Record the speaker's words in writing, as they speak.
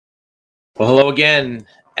Well, hello again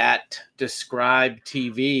at Describe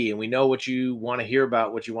TV, and we know what you want to hear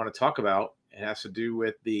about, what you want to talk about. It has to do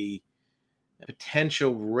with the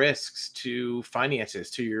potential risks to finances,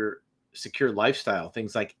 to your secure lifestyle,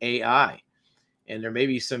 things like AI. And there may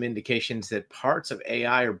be some indications that parts of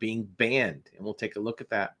AI are being banned, and we'll take a look at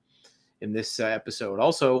that in this episode.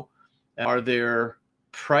 Also, are there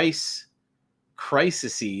price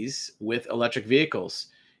crises with electric vehicles?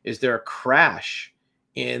 Is there a crash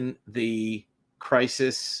in the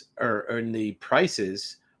crisis or in the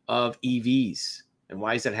prices of EVs? And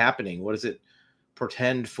why is that happening? What does it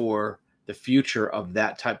portend for the future of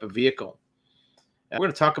that type of vehicle? We're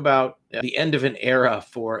going to talk about the end of an era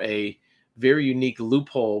for a very unique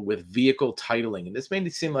loophole with vehicle titling. And this may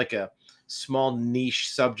seem like a small niche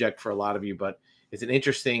subject for a lot of you, but it's an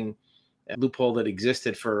interesting loophole that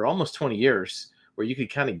existed for almost 20 years where you could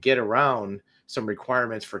kind of get around some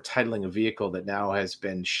requirements for titling a vehicle that now has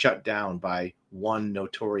been shut down by one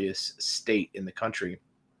notorious state in the country.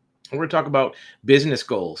 And we're going to talk about business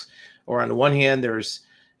goals. Or on the one hand, there's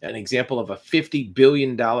an example of a $50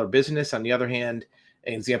 billion business. On the other hand,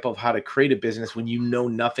 an example of how to create a business when you know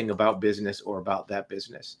nothing about business or about that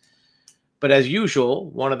business. But as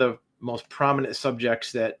usual, one of the most prominent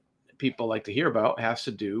subjects that people like to hear about has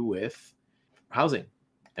to do with housing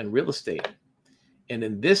and real estate. And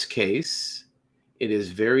in this case, it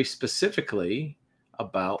is very specifically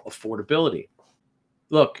about affordability.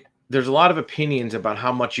 Look, there's a lot of opinions about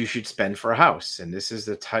how much you should spend for a house. And this is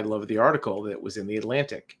the title of the article that was in the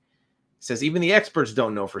Atlantic. It says even the experts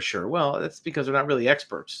don't know for sure. Well, that's because they're not really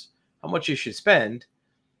experts. How much you should spend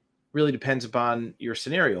really depends upon your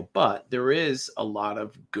scenario. But there is a lot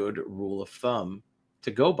of good rule of thumb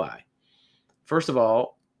to go by. First of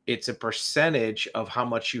all, it's a percentage of how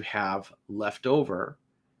much you have left over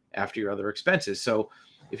after your other expenses. So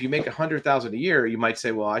if you make $100,000 a year, you might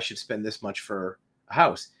say, well, I should spend this much for a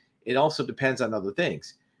house. It also depends on other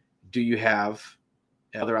things. Do you have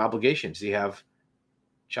other obligations? Do you have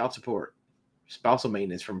child support, spousal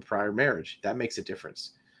maintenance from a prior marriage? That makes a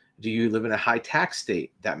difference. Do you live in a high tax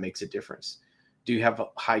state? That makes a difference. Do you have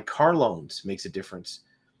high car loans? Makes a difference.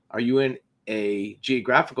 Are you in a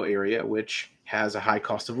geographical area which has a high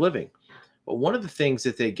cost of living? But one of the things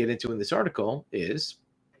that they get into in this article is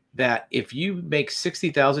that if you make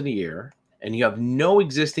 $60,000 a year and you have no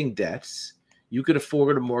existing debts, you could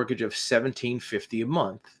afford a mortgage of $1,750 a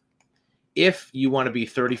month if you want to be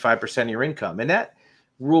 35% of your income. And that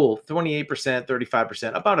rule, 28%,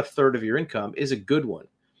 35%, about a third of your income, is a good one.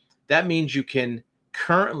 That means you can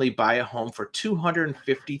currently buy a home for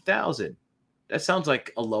 $250,000. That sounds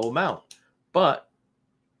like a low amount, but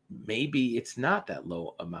maybe it's not that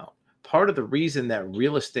low amount. Part of the reason that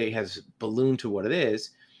real estate has ballooned to what it is,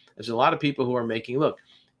 there's a lot of people who are making, look,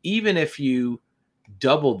 even if you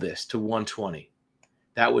double this to 120,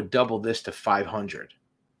 that would double this to 500.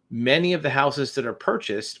 Many of the houses that are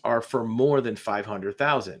purchased are for more than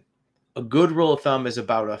 500,000. A good rule of thumb is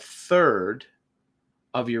about a third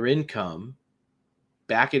of your income,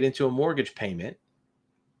 back it into a mortgage payment,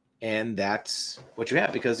 and that's what you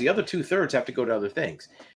have, because the other 2/3 have to go to other things.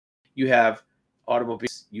 You have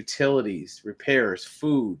automobiles, utilities, repairs,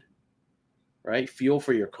 food, right? Fuel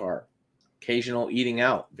for your car, occasional eating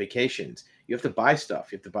out, vacations. You have to buy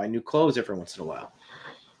stuff. You have to buy new clothes every once in a while.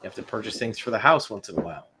 You have to purchase things for the house once in a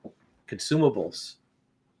while. Consumables,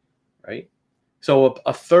 right? So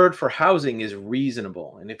a third for housing is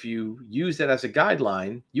reasonable. And if you use that as a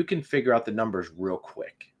guideline, you can figure out the numbers real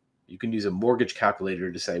quick. You can use a mortgage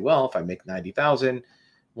calculator to say, well, if I make 90,000,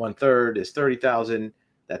 1/3 is 30,000.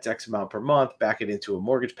 That's X amount per month. Back it into a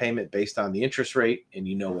mortgage payment based on the interest rate, and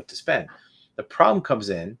you know what to spend. The problem comes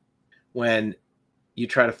in when you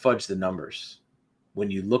try to fudge the numbers.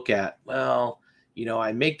 When you look at, well,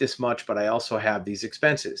 I make this much, but I also have these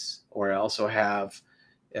expenses, or I also have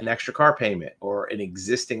an extra car payment, or an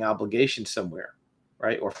existing obligation somewhere,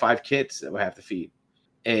 right? Or 5 kids that we have to feed.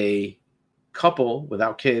 A couple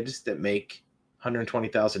without kids that make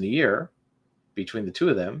 $120,000 a year between the two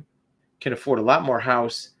of them can afford a lot more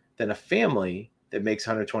house than a family that makes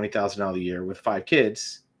 $120,000 a year with 5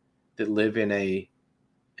 kids that live in a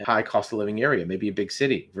high cost of living area, maybe a big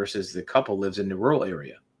city, versus the couple lives in the rural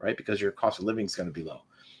area, right? Because your cost of living is going to be low.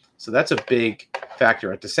 So that's a big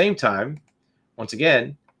factor. At the same time, once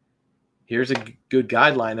again, here's a good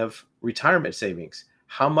guideline of retirement savings.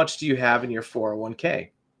 How much do you have in your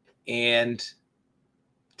 401k? And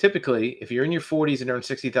typically, if you're in your 40s and earn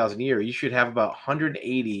 $60,000 a year, you should have about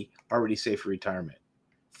 180 already saved for retirement.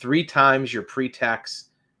 3 times your pre-tax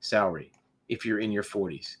salary if you're in your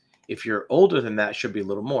 40s. If you're older than that, it should be a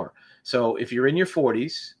little more. So if you're in your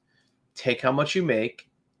 40s, take how much you make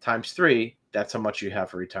times 3, that's how much you have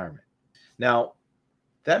for retirement. Now,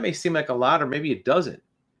 that may seem like a lot, or maybe it doesn't.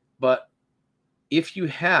 But if you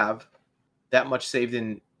have that much saved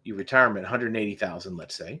in your retirement, 180,000,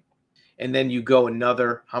 let's say, and then you go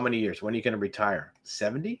another, how many years? When are you going to retire?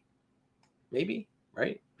 70, maybe,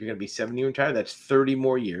 right? You're going to be 70 and retire. That's 30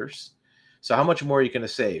 more years. So how much more are you going to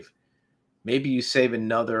save? Maybe you save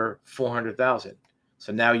another 400,000.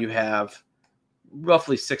 So now you have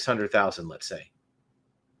roughly 600,000, let's say,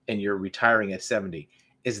 and you're retiring at 70.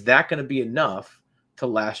 Is that going to be enough to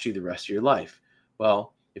last you the rest of your life?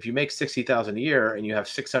 Well, if you make 60,000 a year and you have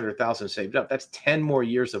 600,000 saved up, that's 10 more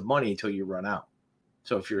years of money until you run out.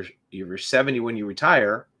 So if you're 70 when you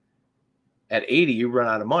retire, at 80 you run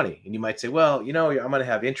out of money, and you might say, well, you know, I'm going to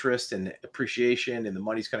have interest and appreciation and the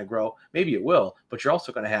money's going to grow. Maybe it will, but you're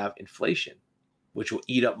also going to have inflation, which will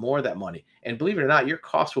eat up more of that money. And believe it or not, your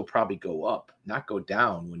costs will probably go up, not go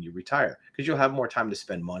down when you retire, because you'll have more time to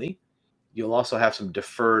spend money. You'll also have some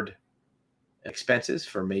deferred expenses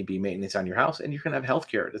for maybe maintenance on your house, and you're going to have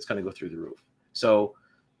healthcare that's going to go through the roof. So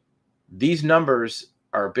these numbers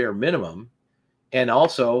are bare minimum, and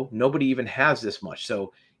also nobody even has this much.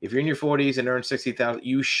 So if you're in your 40s and earn 60,000,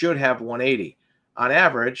 you should have 180. On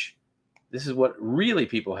average, this is what really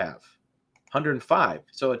people have, 105.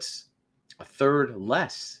 So it's a third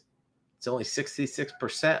less. It's only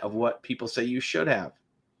 66% of what people say you should have.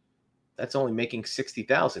 That's only making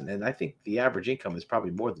 60,000, and I think the average income is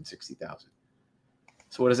probably more than 60,000.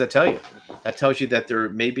 So what does that tell you? That tells you that there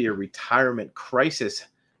may be a retirement crisis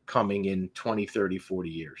coming in 20, 30, 40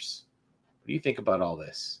 years. What do you think about all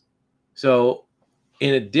this? So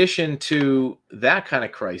in addition to that kind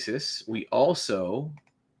of crisis, we also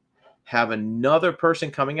have another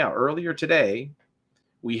person coming out. Earlier today,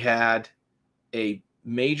 we had a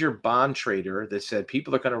major bond trader that said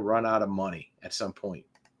people are going to run out of money at some point.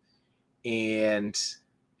 And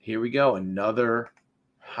here we go, another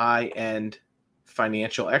high-end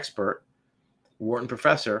financial expert, Wharton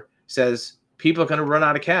professor, says people are going to run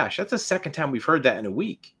out of cash. That's the second time we've heard that in a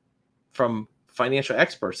week from financial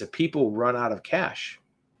experts, that people run out of cash.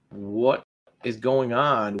 What is going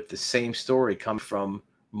on with the same story coming from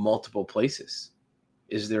multiple places?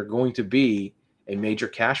 Is there going to be a major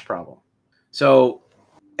cash problem? So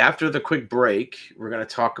after the quick break, we're going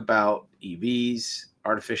to talk about EVs,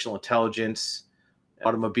 artificial intelligence,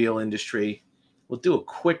 automobile industry. We'll do a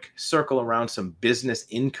quick circle around some business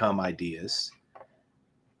income ideas.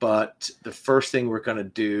 But the first thing we're going to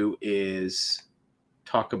do is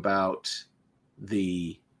talk about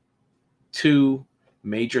the two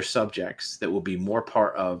major subjects that will be more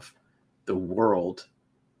part of the world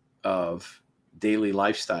of daily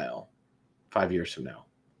lifestyle 5 years from now: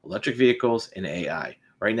 electric vehicles and AI.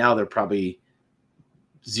 Right now, they're probably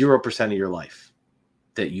 0% of your life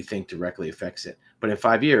that you think directly affects it. But in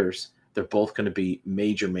 5 years, they're both going to be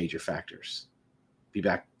major, major factors. Be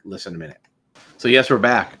back. Listen in a minute. So yes, we're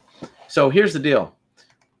back. So here's the deal.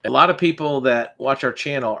 A lot of people that watch our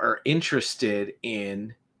channel are interested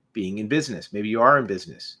in being in business. Maybe you are in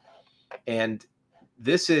business. And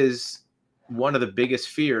this is one of the biggest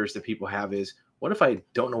fears that people have is, what if I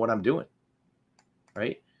don't know what I'm doing?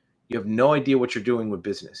 Right? You have no idea what you're doing with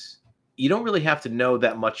business. You don't really have to know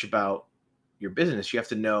that much about your business. You have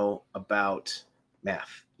to know about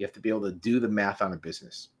math. You have to be able to do the math on a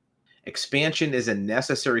business. Expansion is a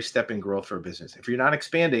necessary step in growth for a business. If you're not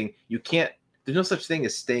expanding, you can't, there's no such thing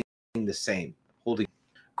as staying the same.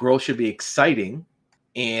 Growth should be exciting.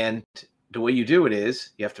 And the way you do it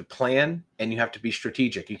is you have to plan and you have to be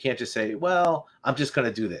strategic. You can't just say, well, I'm just going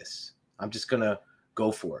to do this. I'm just going to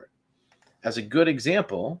go for it. As a good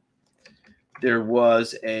example, there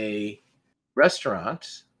was a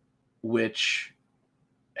restaurant which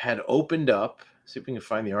had opened up. See if we can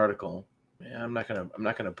find the article. I'm not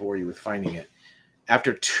gonna bore you with finding it.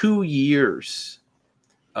 After 2 years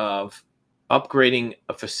of upgrading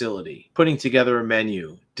a facility, putting together a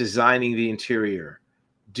menu, designing the interior,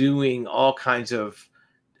 doing all kinds of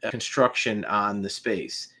construction on the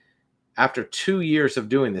space. After 2 years of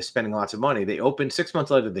doing this, spending lots of money, they opened. 6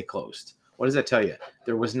 months later, they closed. What does that tell you?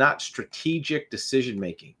 There was not strategic decision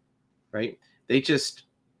making, right? They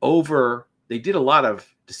did a lot of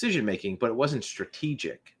decision making, but it wasn't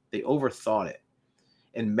strategic. They overthought it.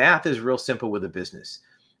 And math is real simple with a business.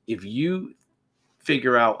 If you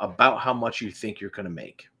figure out about how much you think you're going to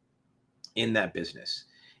make in that business,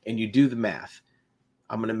 and you do the math,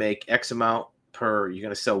 I'm going to make X amount you're going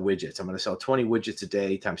to sell widgets. I'm going to sell 20 widgets a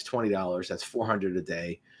day times $20. That's 400 a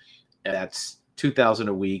day. That's 2,000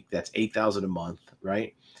 a week. That's 8,000 a month,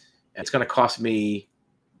 right? And it's going to cost me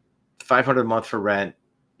 500 a month for rent,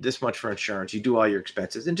 this much for insurance. You do all your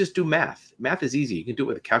expenses and just do math. Math is easy. You can do it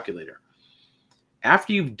with a calculator.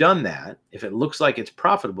 After you've done that, if it looks like it's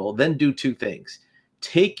profitable, then do two things.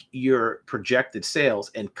 Take your projected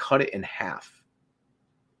sales and cut it in half.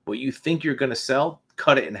 What you think you're going to sell,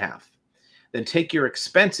 cut it in half. Then take your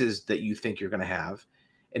expenses that you think you're going to have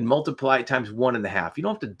and multiply it times 1.5. You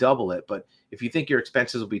don't have to double it, but if you think your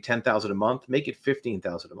expenses will be $10,000 a month, make it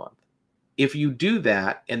 $15,000 a month. If you do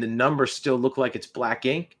that and the numbers still look like it's black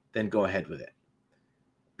ink, then go ahead with it.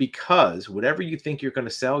 Because whatever you think you're going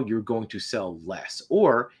to sell, you're going to sell less.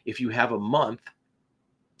 Or if you have a month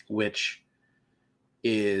which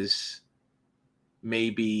is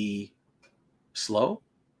maybe slow,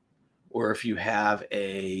 or if you have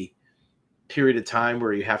a period of time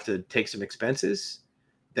where you have to take some expenses,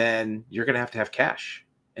 then you're going to have cash,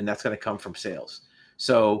 and that's going to come from sales.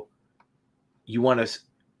 So you want to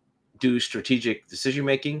do strategic decision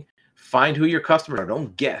making. Find who your customers are.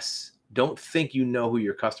 Don't guess. Don't think you know who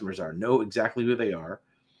your customers are. Know exactly who they are.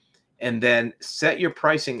 And then set your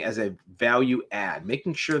pricing as a value add,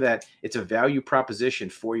 making sure that it's a value proposition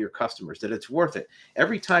for your customers, that it's worth it.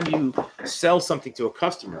 Every time you sell something to a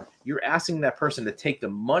customer, you're asking that person to take the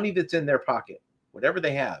money that's in their pocket, whatever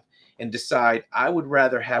they have, and decide, I would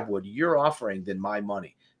rather have what you're offering than my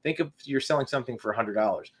money. Think of you're selling something for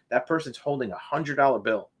 $100. That person's holding a $100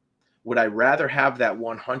 bill. Would I rather have that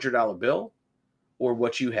 $100 bill or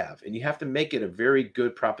what you have? And you have to make it a very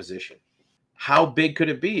good proposition. How big could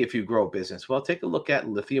it be if you grow a business? Well, take a look at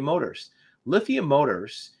Lithium Motors. Lithium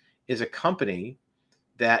Motors is a company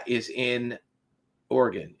that is in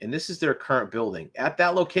Oregon, and this is their current building. At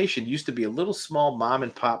that location used to be a little small mom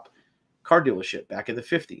and pop car dealership back in the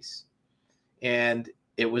 50s. And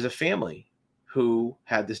it was a family who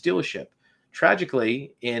had this dealership.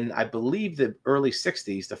 Tragically, in, I believe, the early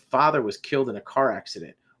 60s, the father was killed in a car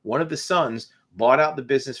accident. One of the sons bought out the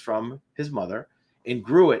business from his mother and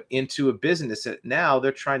grew it into a business that now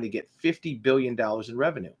they're trying to get $50 billion in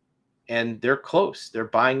revenue. And they're close. They're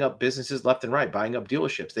buying up businesses left and right, buying up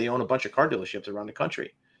dealerships. They own a bunch of car dealerships around the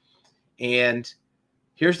country. And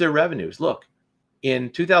here's their revenues. Look,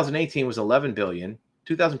 in 2018 was 11 billion.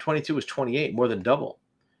 2022 was 28, more than double.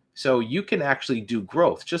 So you can actually do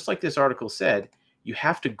growth. Just like this article said, you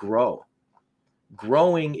have to grow.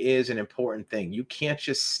 Growing is an important thing. You can't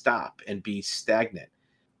just stop and be stagnant.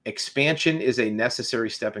 Expansion is a necessary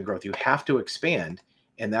step in growth. You have to expand,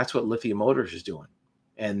 and that's what Lithium Motors is doing.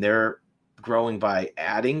 And they're growing by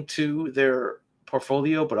adding to their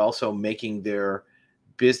portfolio, but also making their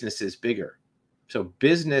businesses bigger. So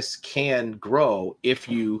business can grow if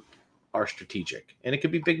you are strategic, and it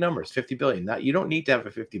could be big numbers, 50 billion. Not, you don't need to have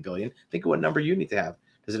a 50 billion. Think of what number you need to have.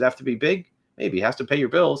 Does it have to be big? Maybe it has to pay your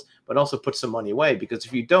bills, but also put some money away, because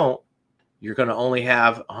if you don't, you're going to only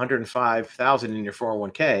have 105,000 in your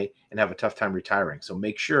 401k and have a tough time retiring. So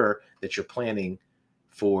make sure that you're planning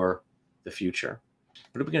for the future.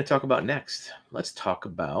 What are we going to talk about next? Let's talk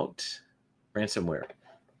about ransomware,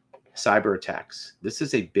 cyber attacks. This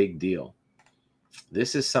is a big deal.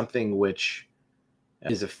 This is something which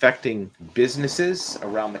is affecting businesses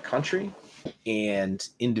around the country and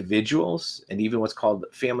individuals, and even what's called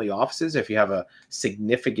family offices. If you have a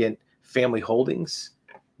significant family holdings,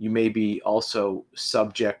 you may be also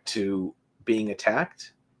subject to being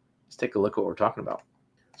attacked. Let's take a look at what we're talking about.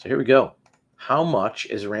 So here we go. How much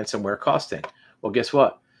is ransomware costing? Well, guess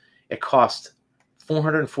what? It cost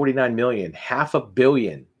 449 million, $500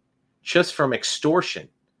 million, just from extortion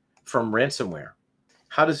from ransomware.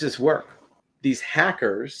 How does this work? These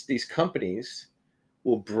hackers, these companies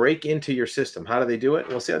will break into your system. How do they do it?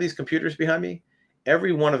 Well, see all these computers behind me?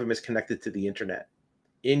 Every one of them is connected to the internet.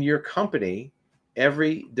 In your company,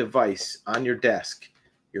 every device on your desk,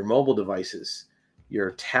 your mobile devices,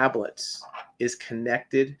 your tablets is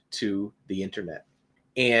connected to the internet.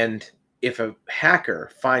 And if a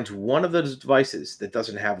hacker finds one of those devices that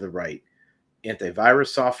doesn't have the right antivirus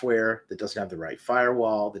software, that doesn't have the right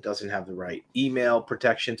firewall, that doesn't have the right email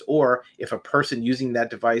protections, or if a person using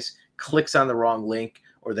that device clicks on the wrong link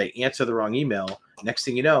or they answer the wrong email, next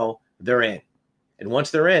thing you know, they're in. And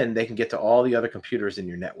once they're in, they can get to all the other computers in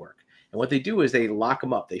your network. And what they do is they lock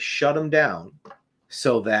them up. They shut them down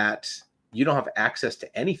so that you don't have access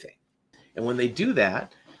to anything. And when they do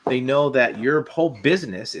that, they know that your whole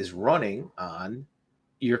business is running on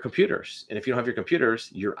your computers. And if you don't have your computers,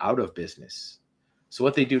 you're out of business. So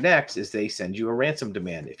what they do next is they send you a ransom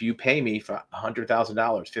demand. If you pay me for $100,000,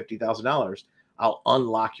 $50,000, I'll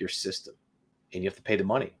unlock your system. And you have to pay the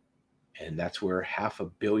money. And that's where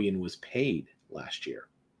 $500 million was paid last year.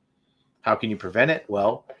 How can you prevent it?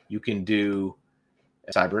 Well, you can do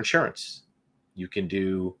cyber insurance. You can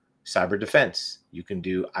do cyber defense. You can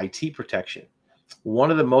do IT protection.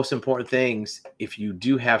 One of the most important things, if you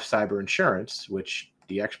do have cyber insurance, which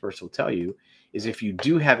the experts will tell you, is if you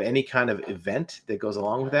do have any kind of event that goes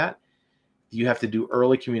along with that, you have to do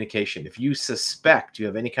early communication. If you suspect you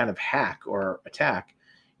have any kind of hack or attack,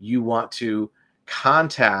 you want to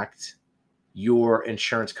contact your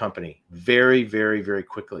insurance company very, very, very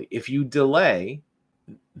quickly. If you delay,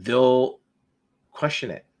 they'll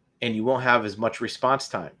question it and you won't have as much response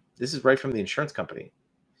time. This is right from the insurance company.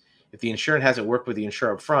 If the insurance hasn't worked with the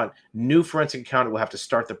insurer up front, new forensic accountant will have to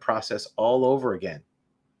start the process all over again.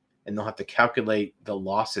 And they'll have to calculate the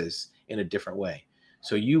losses in a different way.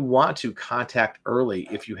 So you want to contact early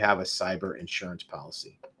if you have a cyber insurance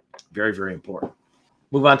policy. Very, very important.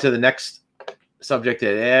 Move on to the next subject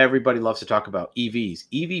that everybody loves to talk about, EVs.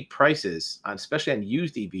 EV prices, especially on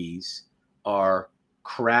used EVs, are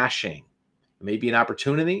crashing. It may be an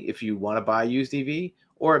opportunity if you want to buy a used EV,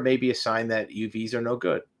 or it may be a sign that EVs are no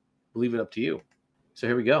good. Leave it up to you. So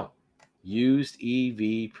here we go. Used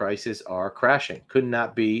EV prices are crashing. Could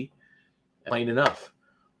not be plain enough.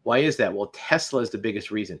 Why is that? Well, Tesla is the biggest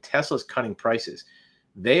reason. Tesla's cutting prices.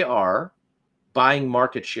 They are buying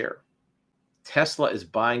market share. Tesla is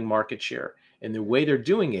buying market share. And the way they're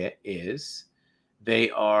doing it is they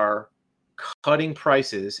are cutting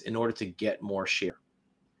prices in order to get more share.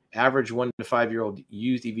 Average 1 to 5 year old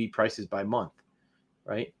used EV prices by month,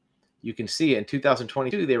 right? You can see in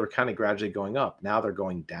 2022, they were kind of gradually going up. Now they're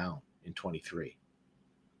going down in 23,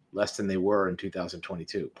 less than they were in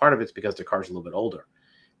 2022. Part of it's because the car's a little bit older.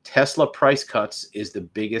 Tesla price cuts is the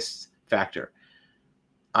biggest factor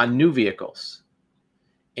on new vehicles.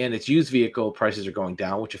 And its used vehicle prices are going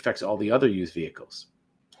down, which affects all the other used vehicles.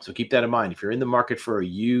 So keep that in mind. If you're in the market for a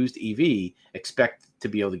used EV, expect to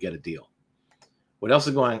be able to get a deal. What else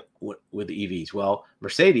is going on with the EVs? Well,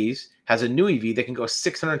 Mercedes has a new EV that can go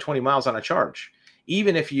 620 miles on a charge.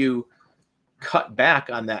 Even if you cut back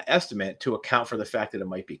on that estimate to account for the fact that it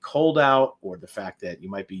might be cold out, or the fact that you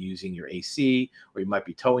might be using your AC, or you might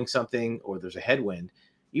be towing something, or there's a headwind,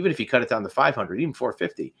 even if you cut it down to 500, even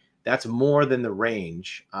 450, that's more than the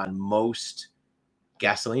range on most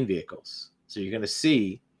gasoline vehicles. So you're going to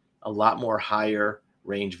see a lot more higher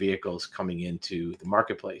range vehicles coming into the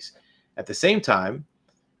marketplace. At the same time,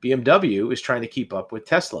 BMW is trying to keep up with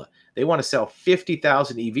Tesla. They want to sell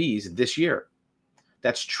 50,000 EVs this year.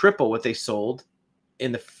 That's triple what they sold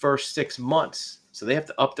in the first 6 months. So they have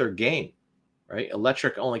to up their game, right?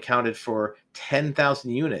 Electric only counted for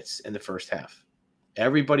 10,000 units in the first half.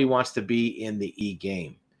 Everybody wants to be in the E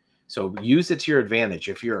game. So use it to your advantage.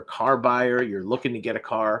 If you're a car buyer, you're looking to get a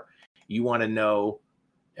car, you want to know,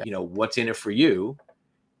 what's in it for you,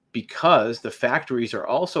 because the factories are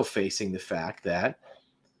also facing the fact that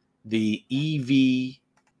the EV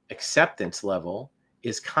acceptance level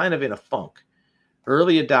is kind of in a funk.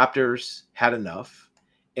 Early adopters had enough,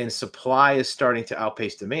 and supply is starting to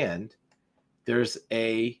outpace demand. There's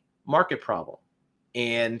a market problem.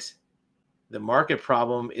 And the market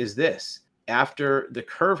problem is this. After the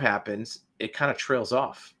curve happens, it kind of trails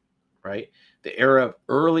off, right? The era of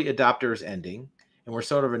early adopters ending, and we're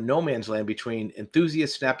sort of in no man's land between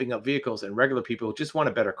enthusiasts snapping up vehicles and regular people who just want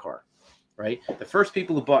a better car, right? The first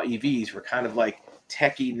people who bought EVs were kind of like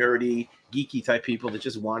techie, nerdy, geeky type people that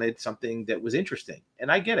just wanted something that was interesting.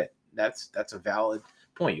 And I get it. That's a valid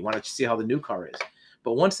point. You want to see how the new car is.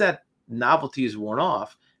 But once that novelty is worn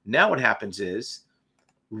off, now what happens is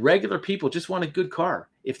regular people just want a good car.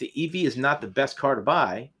 If the EV is not the best car to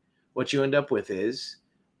buy, what you end up with is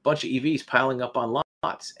a bunch of EVs piling up on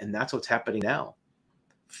lots. And that's what's happening now.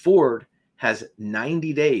 Ford has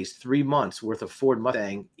 90 days, 3 months worth of Ford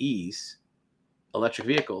Mustang E's electric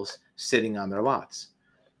vehicles sitting on their lots.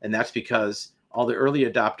 And that's because all the early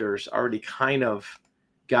adopters already kind of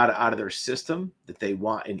got it out of their system that they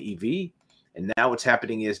want an EV. And now what's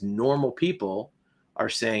happening is normal people are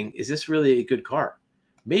saying, is this really a good car?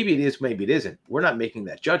 Maybe it is, maybe it isn't. We're not making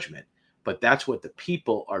that judgment, but that's what the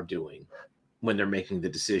people are doing when they're making the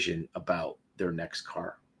decision about their next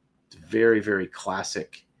car. It's a very, very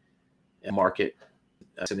classic market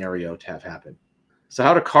scenario to have happen. So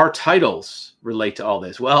how do car titles relate to all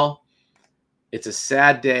this? Well, it's a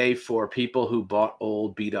sad day for people who bought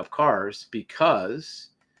old beat up cars, because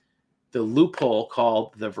the loophole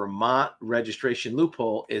called the Vermont registration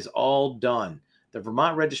loophole is all done. The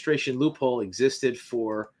Vermont registration loophole existed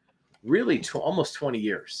for really almost 20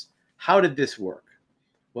 years. How did this work?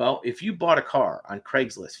 Well, if you bought a car on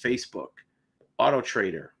Craigslist, Facebook, Auto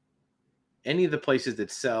Trader, any of the places that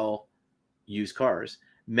sell used cars,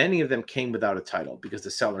 many of them came without a title because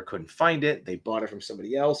the seller couldn't find it. They bought it from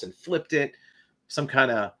somebody else and flipped it. Some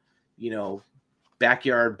kind of,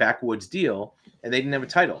 backyard, backwoods deal, and they didn't have a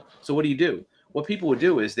title. So what do? What people would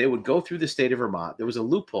do is they would go through the state of Vermont. There was a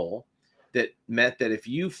loophole that meant that if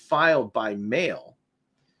you filed by mail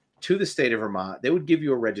to the state of Vermont, they would give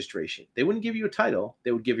you a registration. They wouldn't give you a title.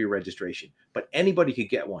 They would give you a registration. But anybody could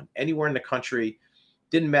get one anywhere in the country.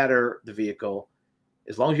 Didn't matter the vehicle.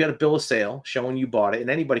 As long as you had a bill of sale showing you bought it, and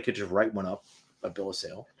anybody could just write one up, a bill of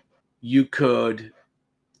sale, you could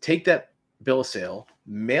take that bill of sale,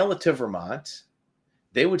 mail it to Vermont.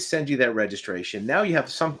 They would send you that registration. Now you have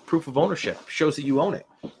some proof of ownership, shows that you own it.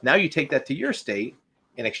 Now you take that to your state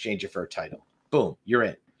and exchange it for a title. Boom, you're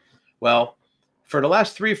in. Well, for the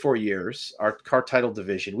last 3 or 4 years, our car title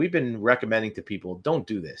division, we've been recommending to people, don't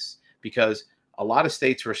do this, because a lot of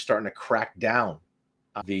states were starting to crack down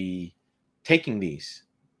on taking these.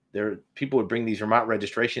 People would bring these Vermont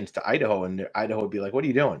registrations to Idaho, and Idaho would be like, what are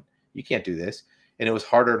you doing? You can't do this. And it was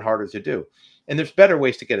harder and harder to do. And there's better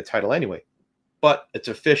ways to get a title anyway. But it's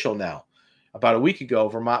official now. About a week ago,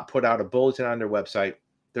 Vermont put out a bulletin on their website.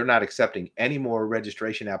 They're not accepting any more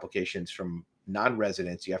registration applications from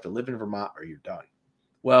non-residents. You have to live in Vermont or you're done.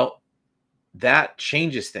 Well, that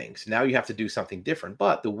changes things. Now you have to do something different.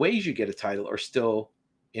 But the ways you get a title are still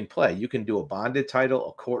in play. You can do a bonded title,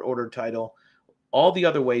 a court-ordered title. All the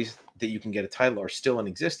other ways that you can get a title are still in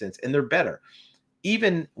existence, and they're better.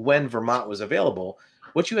 Even when Vermont was available,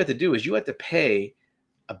 what you had to do is you had to pay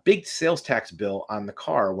a big sales tax bill on the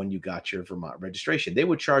car when you got your Vermont registration. They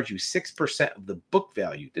would charge you 6% of the book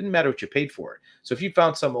value. Didn't matter what you paid for it. So if you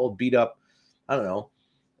found some old beat up, I don't know,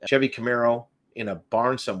 Chevy Camaro in a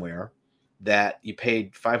barn somewhere that you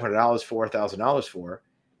paid $500 for, $1,000 for,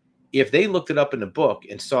 if they looked it up in the book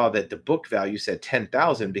and saw that the book value said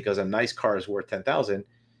 $10,000 because a nice car is worth $10,000,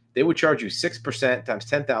 they would charge you 6% times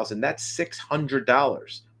 $10,000. That's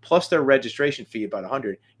 $600 plus their registration fee, about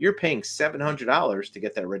 $100. You're paying $700 to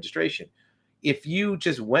get that registration. If you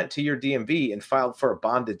just went to your DMV and filed for a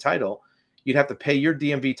bonded title, you'd have to pay your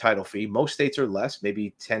DMV title fee. Most states are less,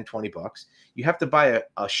 maybe 10, 20 bucks. You have to buy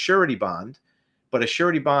a surety bond, but a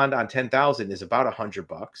surety bond on 10,000 is about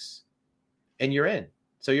 $100, and you're in.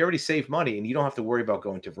 So you already saved money, and you don't have to worry about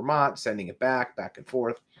going to Vermont, sending it back and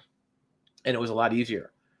forth. And it was a lot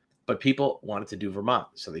easier. But people wanted to do Vermont,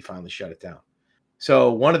 so they finally shut it down.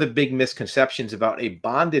 So one of the big misconceptions about a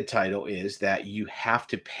bonded title is that you have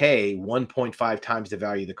to pay 1.5 times the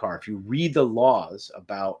value of the car. If you read the laws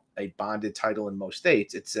about a bonded title in most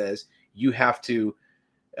states, it says you have to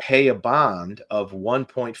pay a bond of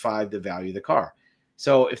 1.5 the value of the car.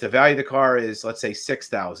 So if the value of the car is, let's say,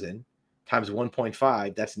 $6,000 times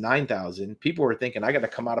 1.5, that's $9,000. People were thinking, I got to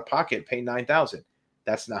come out of pocket and pay $9,000.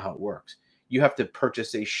 That's not how it works. You have to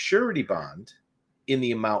purchase a surety bond in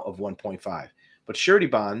the amount of 1.5. But surety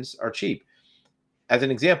bonds are cheap. As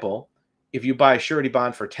an example, if you buy a surety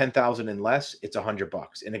bond for $10,000 and less, it's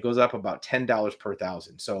 $100, and it goes up about $10 per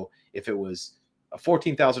thousand. So if it was a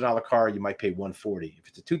 $14,000 car, you might pay $140. If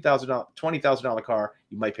it's a $20,000 car,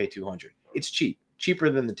 you might pay $200. It's cheap, cheaper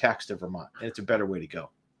than the tax to Vermont, and it's a better way to go.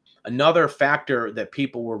 Another factor that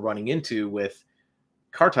people were running into with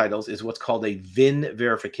car titles is what's called a VIN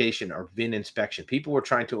verification or VIN inspection. People were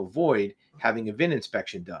trying to avoid having a VIN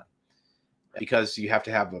inspection done because you have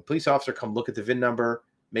to have a police officer come look at the VIN number,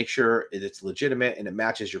 make sure it's legitimate and it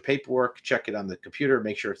matches your paperwork, check it on the computer,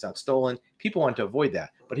 make sure it's not stolen. People want to avoid that.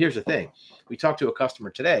 But here's the thing. We talked to a customer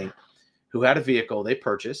today who had a vehicle they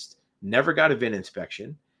purchased, never got a VIN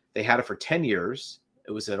inspection. They had it for 10 years.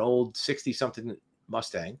 It was an old 60-something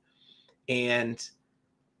Mustang. And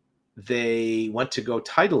they went to go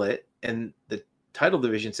title it, and the title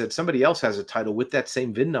division said somebody else has a title with that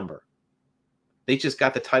same VIN number. They just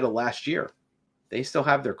got the title last year. They still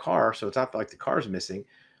have their car, so it's not like the car's missing.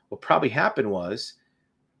 What probably happened was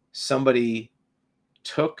somebody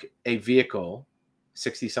took a vehicle,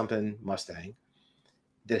 60-something Mustang,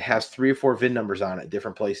 that has 3 or 4 VIN numbers on it,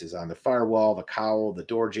 different places, on the firewall, the cowl, the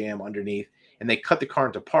door jamb, underneath, and they cut the car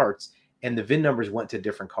into parts, and the VIN numbers went to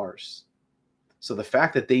different cars. So the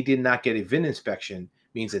fact that they did not get a VIN inspection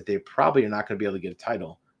means that they probably are not going to be able to get a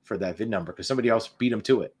title for that VIN number because somebody else beat them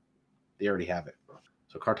to it. They already have it.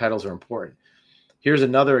 So car titles are important. Here's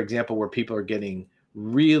another example where people are getting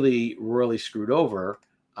really, really screwed over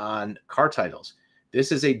on car titles.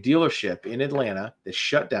 This is a dealership in Atlanta that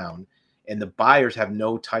shut down, and the buyers have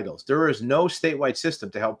no titles. There is no statewide system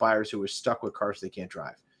to help buyers who are stuck with cars they can't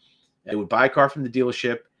drive. They would buy a car from the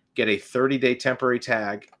dealership, get a 30-day temporary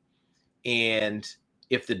tag, and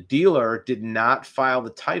if the dealer did not file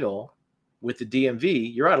the title with the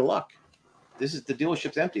DMV, you're out of luck. The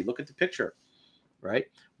dealership's empty. Look at the picture, right?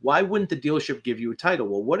 Why wouldn't the dealership give you a title?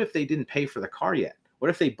 Well, what if they didn't pay for the car yet?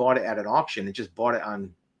 What if they bought it at an auction and just bought it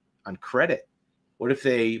on credit? What if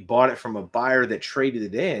they bought it from a buyer that traded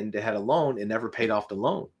it in, that had a loan and never paid off the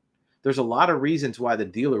loan? There's a lot of reasons why the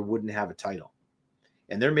dealer wouldn't have a title.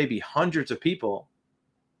 And there may be hundreds of people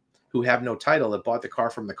who have no title that bought the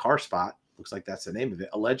car from the car spot. Looks like that's the name of it,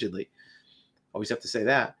 allegedly. Always have to say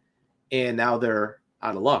that. And now they're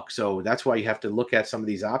out of luck. So that's why you have to look at some of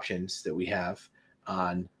these options that we have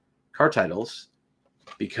on car titles,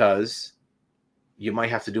 because you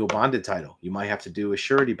might have to do a bonded title. You might have to do a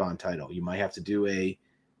surety bond title. You might have to do a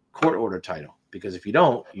court order title, because if you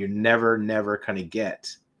don't, you're never going to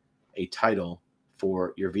get a title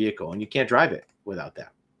for your vehicle, and you can't drive it without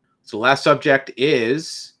that. So last subject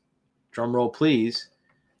is, drum roll please,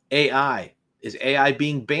 AI. Is AI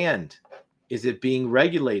being banned? Is it being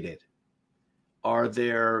regulated? Are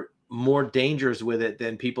there more dangers with it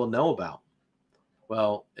than people know about?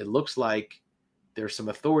 Well, it looks like there's some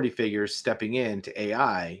authority figures stepping into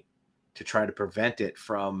AI to try to prevent it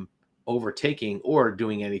from overtaking or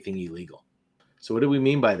doing anything illegal. So what do we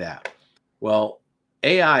mean by that? Well,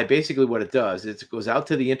 AI, basically what it does is it goes out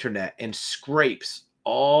to the internet and scrapes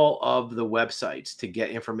all of the websites to get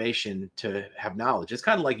information, to have knowledge. It's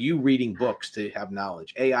kind of like you reading books to have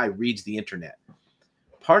knowledge. AI reads the internet.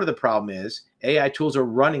 Part of the problem is AI tools are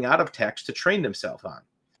running out of text to train themselves on.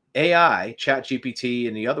 AI, ChatGPT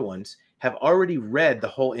and the other ones, have already read the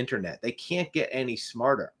whole internet. They can't get any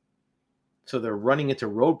smarter. So they're running into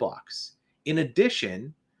roadblocks. In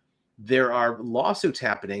addition, there are lawsuits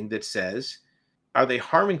happening that says, are they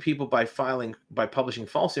harming people by publishing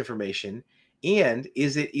false information? And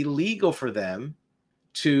is it illegal for them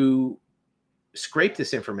to scrape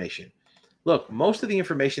this information? Look, most of the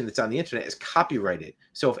information that's on the internet is copyrighted.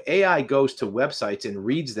 So if AI goes to websites and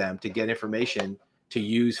reads them to get information to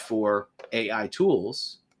use for AI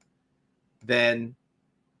tools, then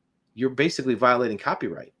you're basically violating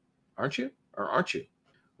copyright, aren't you? Or aren't you?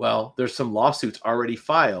 Well, there's some lawsuits already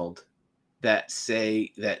filed that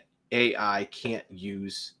say that AI can't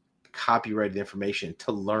use copyrighted information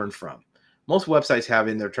to learn from. Most websites have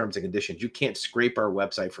in their terms and conditions, you can't scrape our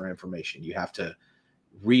website for information. You have to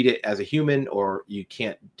read it as a human, or you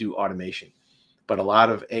can't do automation. But a lot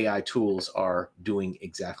of AI tools are doing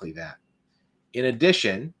exactly that. In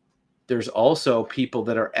addition, there's also people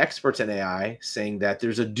that are experts in AI saying that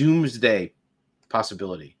there's a doomsday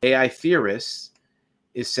possibility. AI theorists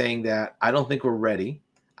is saying that I don't think we're ready.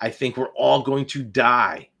 I think we're all going to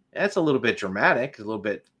die. That's a little bit dramatic, a little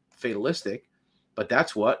bit fatalistic, but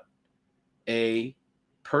that's what a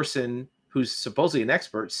person who's supposedly an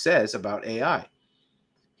expert says about AI.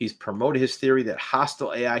 He's promoted his theory that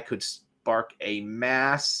hostile AI could spark a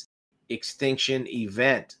mass extinction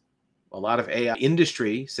event. A lot of AI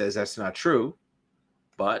industry says that's not true,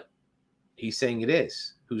 but he's saying it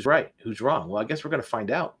is. Who's right? Who's wrong? Well, I guess we're going to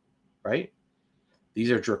find out, right?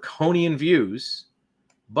 These are draconian views,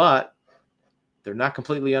 but they're not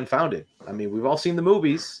completely unfounded. I mean, we've all seen the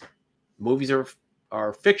movies. Movies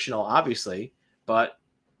are fictional, obviously, but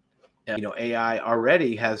AI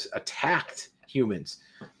already has attacked humans.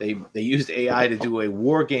 They used AI to do a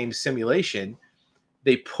war game simulation.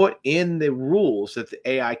 They put in the rules that the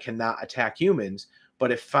AI cannot attack humans,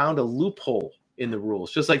 but it found a loophole in the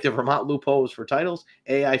rules. Just like the Vermont loophole was for titles,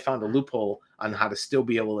 AI found a loophole on how to still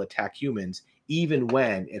be able to attack humans, even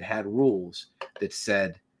when it had rules that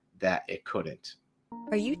said that it couldn't.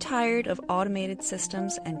 Are you tired of automated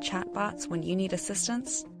systems and chatbots when you need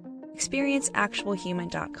assistance? Experience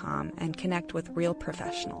actualhuman.com and connect with real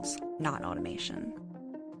professionals, not automation.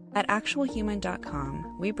 At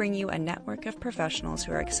actualhuman.com, we bring you a network of professionals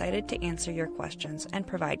who are excited to answer your questions and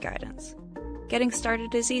provide guidance. Getting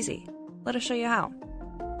started is easy. Let us show you how.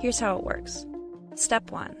 Here's how it works.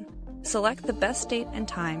 Step 1. Select the best date and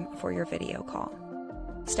time for your video call.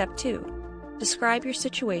 Step 2. Describe your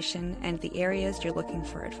situation and the areas you're looking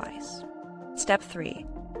for advice. Step 3.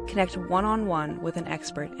 Connect one-on-one with an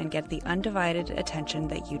expert and get the undivided attention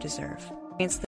that you deserve.